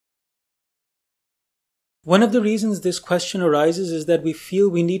One of the reasons this question arises is that we feel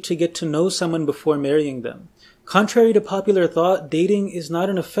we need to get to know someone before marrying them. Contrary to popular thought, dating is not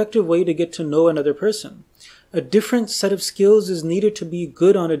an effective way to get to know another person. A different set of skills is needed to be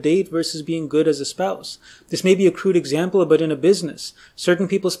good on a date versus being good as a spouse. This may be a crude example, but in a business, certain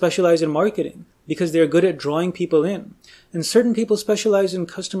people specialize in marketing because they are good at drawing people in. And certain people specialize in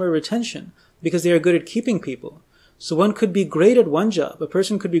customer retention because they are good at keeping people. So one could be great at one job. A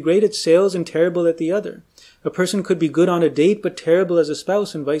person could be great at sales and terrible at the other. A person could be good on a date but terrible as a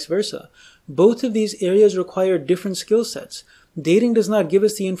spouse, and vice versa. Both of these areas require different skill sets. Dating does not give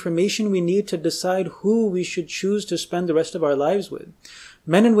us the information we need to decide who we should choose to spend the rest of our lives with.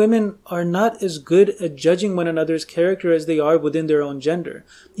 Men and women are not as good at judging one another's character as they are within their own gender.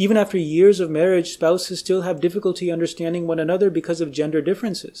 Even after years of marriage, spouses still have difficulty understanding one another because of gender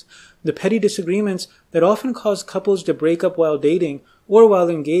differences. The petty disagreements that often cause couples to break up while dating or while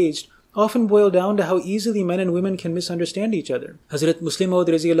engaged often boil down to how easily men and women can misunderstand each other. Hazrat Muslim Maud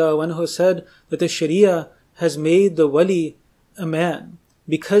Radhiyallahu Anhu said that the Sharia has made the wali a man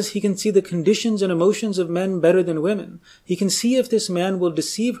because he can see the conditions and emotions of men better than women. He can see if this man will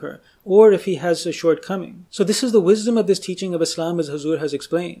deceive her or if he has a shortcoming. So this is the wisdom of this teaching of Islam, as Hazur has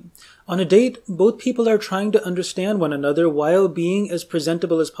explained. On a date, both people are trying to understand one another while being as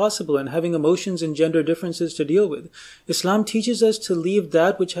presentable as possible and having emotions and gender differences to deal with. Islam teaches us to leave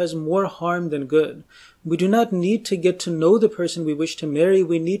that which has more harm than good. We do not need to get to know the person we wish to marry.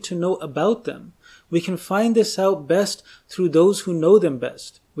 We need to know about them. We can find this out best through those who know them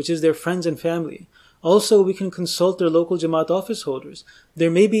best, which is their friends and family. Also, we can consult their local Jamaat office holders. There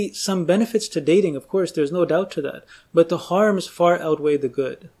may be some benefits to dating, of course, there's no doubt to that, but the harms far outweigh the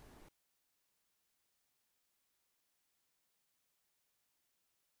good.